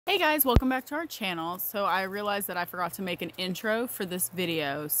Hey guys, welcome back to our channel. So I realized that I forgot to make an intro for this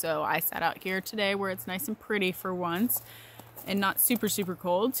video. So I sat out here today where it's nice and pretty for once and not super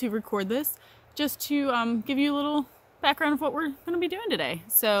cold to record this, just to give you a little background of what we're going to be doing today.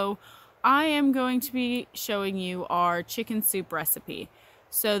 So I am going to be showing you our chicken soup recipe.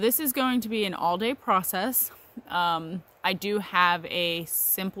 So this is going to be an all-day process. I do have a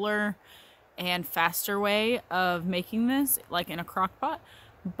simpler and faster way of making this, like in a crock pot.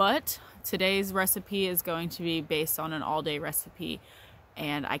 But today's recipe is going to be based on an all-day recipe,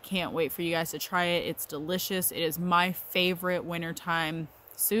 and I can't wait for you guys to try it. It's delicious. It is my favorite wintertime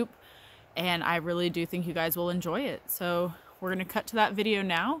soup, and I really do think you guys will enjoy it. So we're going to cut to that video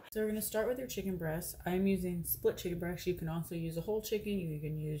now. So we're going to start with your chicken breast. I'm using split chicken breast. You can also use a whole chicken. You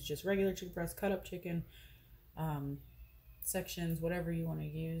can use just regular chicken breast, cut up chicken, sections, whatever you want to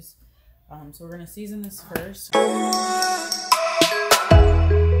use. So we're going to season this first.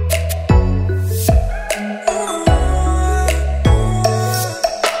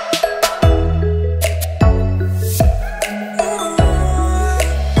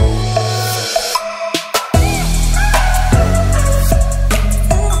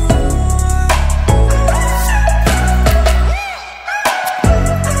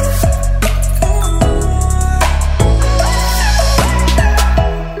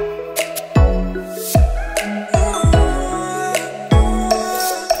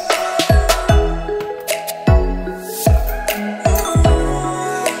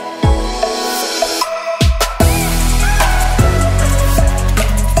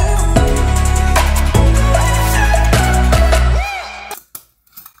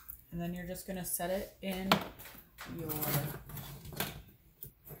 And then you're just going to set it in your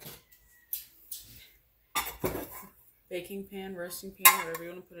baking pan, roasting pan, wherever you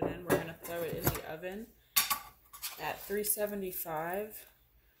want to put it in. We're going to throw it in the oven at 375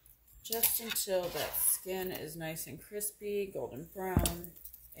 just until that skin is nice and crispy, golden brown,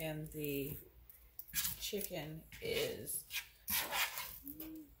 and the chicken is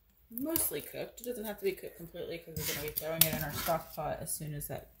mostly cooked. It doesn't have to be cooked completely because we're going to be throwing it in our stock pot as soon as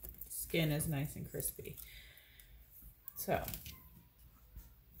that skin is nice and crispy. So,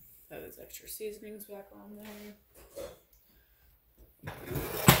 throw those extra seasonings back on there.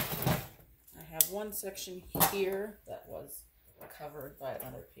 I have one section here that was covered by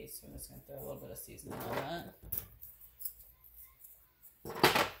another piece, so I'm just going to throw a little bit of seasoning on that.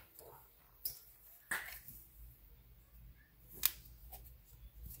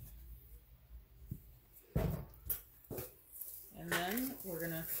 And then we're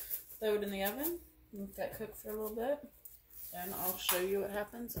going to throw it in the oven, let that cook for a little bit, and I'll show you what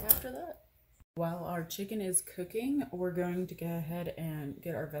happens after that. While our chicken is cooking, we're going to go ahead and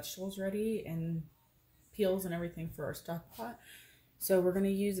get our vegetables ready and peels and everything for our stock pot. So we're going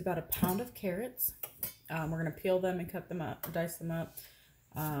to use about a pound of carrots. We're going to peel them and cut them up, dice them up.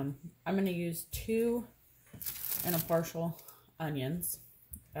 I'm going to use 2 and a partial onions,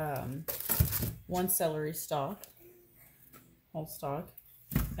 1 celery stalk, whole stalk,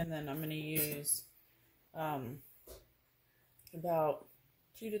 and then I'm going to use about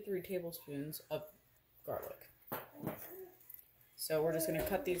 2 to 3 tablespoons of garlic. So we're just going to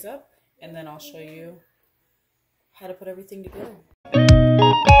cut these up, and then I'll show you how to put everything together.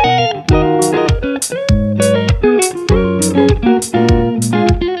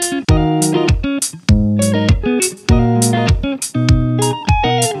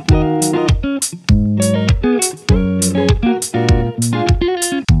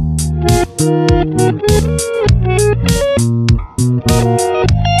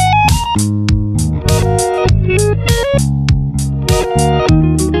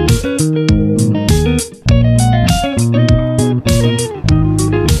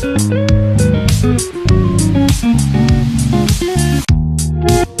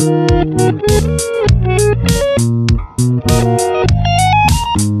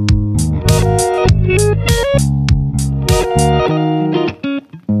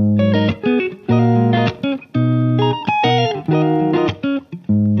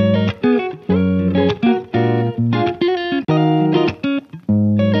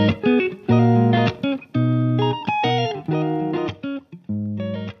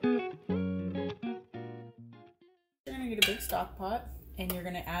 You're going to get a big stock pot, and you're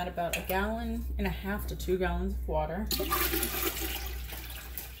going to add about 1.5 gallons to 2 gallons of water.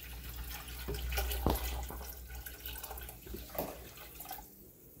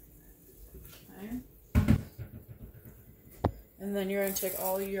 Okay. And then you're going to take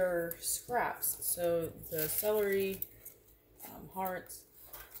all your scraps, so the celery, hearts,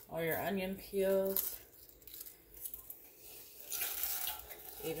 all your onion peels,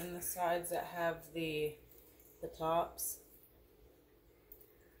 Even the sides that have the tops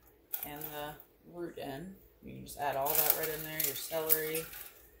and the root end. You can just add all that right in there. Your celery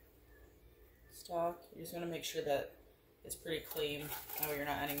stalk. You just want to make sure that it's pretty clean. That way you're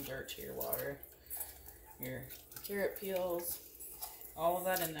not adding dirt to your water. Your carrot peels, all of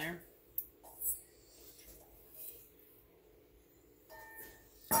that in there.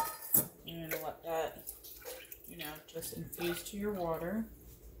 You're going to let that, you know, just infuse to your water.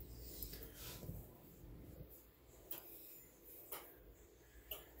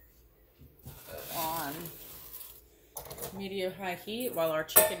 On medium-high heat while our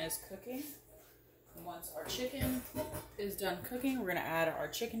chicken is cooking. And once our chicken is done cooking, we're going to add our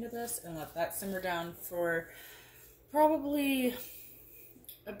chicken to this and let that simmer down for probably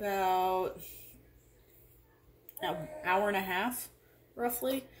about an hour and a half,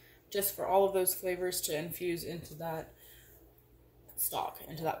 roughly, just for all of those flavors to infuse into that stock,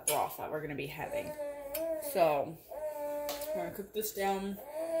 into that broth that we're going to be having. So, we're going to cook this down.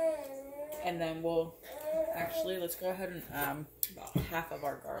 And then we'll actually, let's go ahead and about half of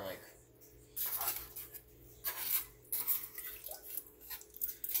our garlic.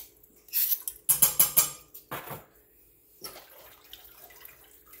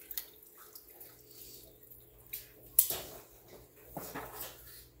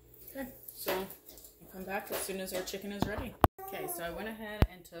 Okay, so we'll come back as soon as our chicken is ready. Okay, so I went ahead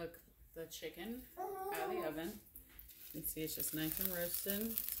and took the chicken out of the oven. You can see it's just nice and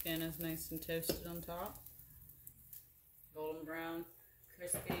roasted. Skin is nice and toasted on top. Golden brown,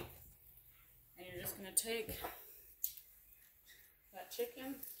 crispy. And you're just going to take that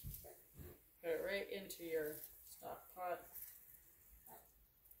chicken, put it right into your stock pot.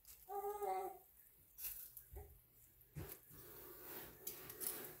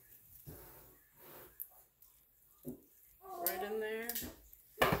 Right in there.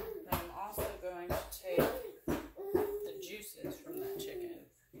 Then I'm also going to take juices from that chicken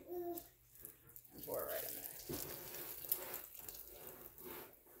and pour it right in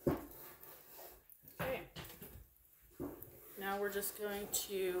there. Okay. Now we're just going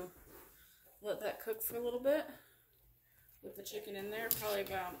to let that cook for a little bit with the chicken in there, probably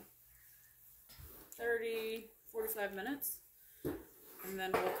about 30-45 minutes. And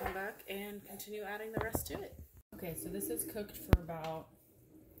then we'll come back and continue adding the rest to it. Okay, so this is cooked for about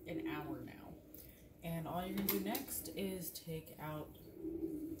an hour now. And all you're going to do next is take out,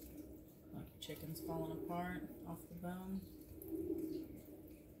 like chicken's falling apart off the bone.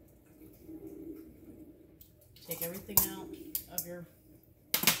 Take everything out of your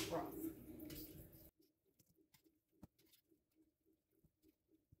broth.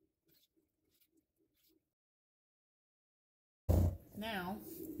 Now,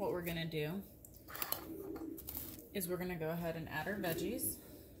 what we're going to do is we're going to go ahead and add our veggies.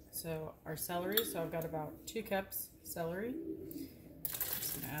 So our celery, so I've got about 2 cups celery.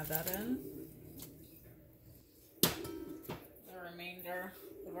 Just going to add that in. The remainder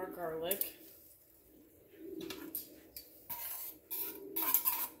of our garlic.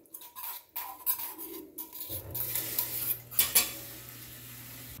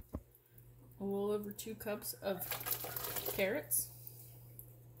 A little over 2 cups of carrots.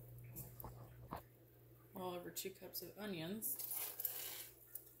 A little over 2 cups of onions.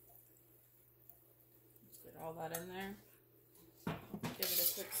 All that in there. Give it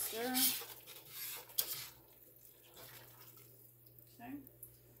a quick stir. Okay.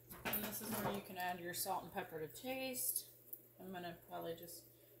 And this is where you can add your salt and pepper to taste. I'm going to probably just,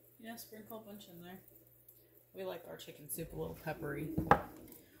 sprinkle a bunch in there. We like our chicken soup a little peppery.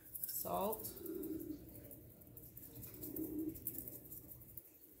 Salt.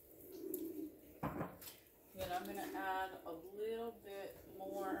 Then I'm going to add a little bit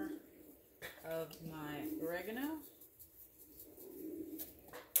more of my oregano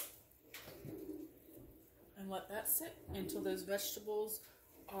and let that sit until those vegetables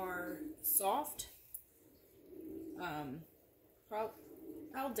are soft, al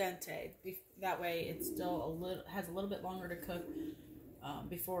dente. That way it still has a little bit longer to cook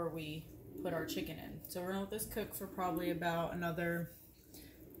before we put our chicken in. So we're gonna let this cook for probably about another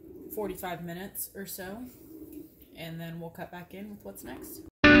 45 minutes or so, and then we'll cut back in with what's next.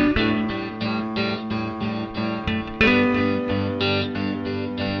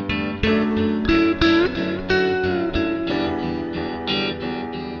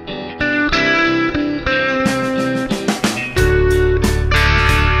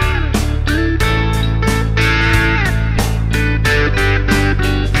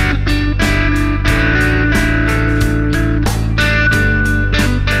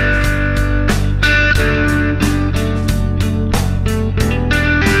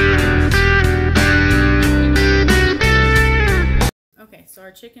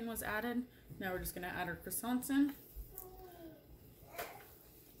 our chicken was added. Now we're just going to add our croissants in.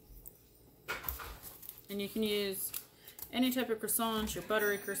 And you can use any type of croissants, your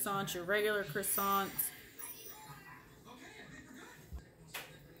buttery croissants, your regular croissants.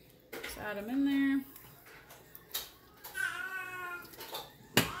 Just add them in there.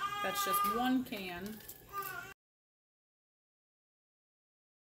 That's just one can.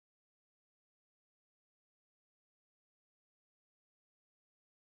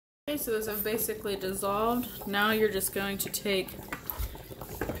 Okay, so those have basically dissolved. Now you're just going to take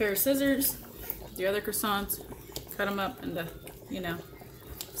a pair of scissors, the other croissants, cut them up into,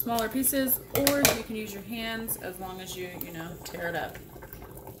 smaller pieces, or you can use your hands as long as you tear it up.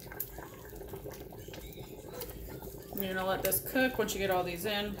 You're gonna let this cook once you get all these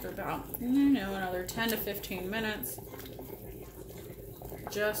in for about, another 10 to 15 minutes,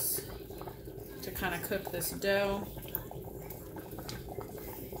 just to kind of cook this dough.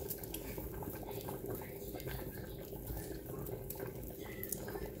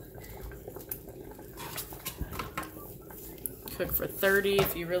 Cook for 30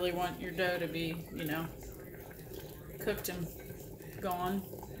 if you really want your dough to be, cooked and gone.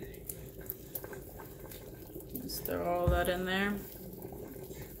 Just throw all that in there.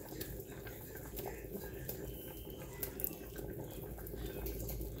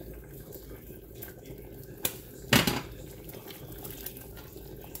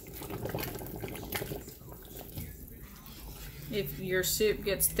 If your soup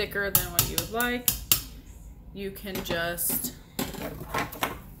gets thicker than what you would like, you can just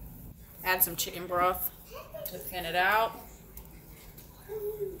add some chicken broth to thin it out.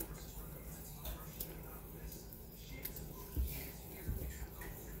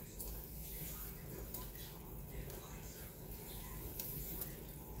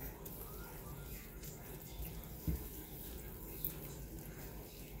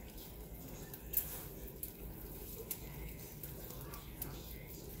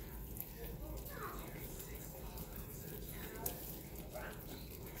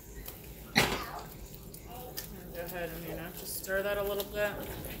 Go ahead and just stir that a little bit.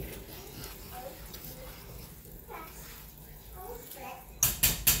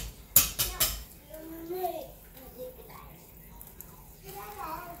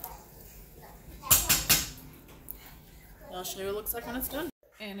 I'll show you what it looks like when it's done.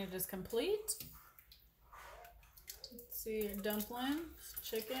 And it is complete. Let's see your dumplings,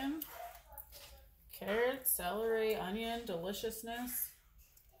 chicken, carrots, celery, onion, deliciousness.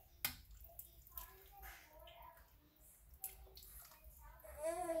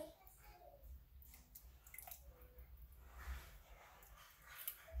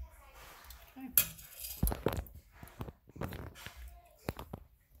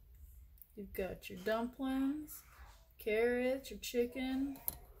 You've got your dumplings, carrots, your chicken.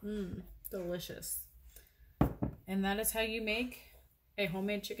 Delicious. And that is how you make a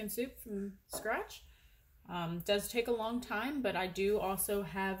homemade chicken soup from scratch. It does take a long time, but I do also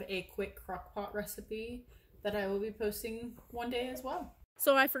have a quick crock pot recipe that I will be posting one day as well.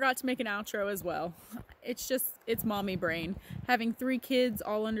 So I forgot to make an outro as well. It's mommy brain. Having 3 kids,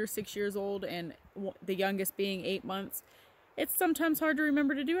 all under 6 years old, and the youngest being 8 months, it's sometimes hard to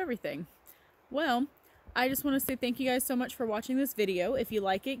remember to do everything. Well, I just want to say thank you guys so much for watching this video. If you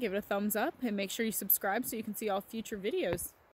like it, give it a thumbs up and make sure you subscribe so you can see all future videos.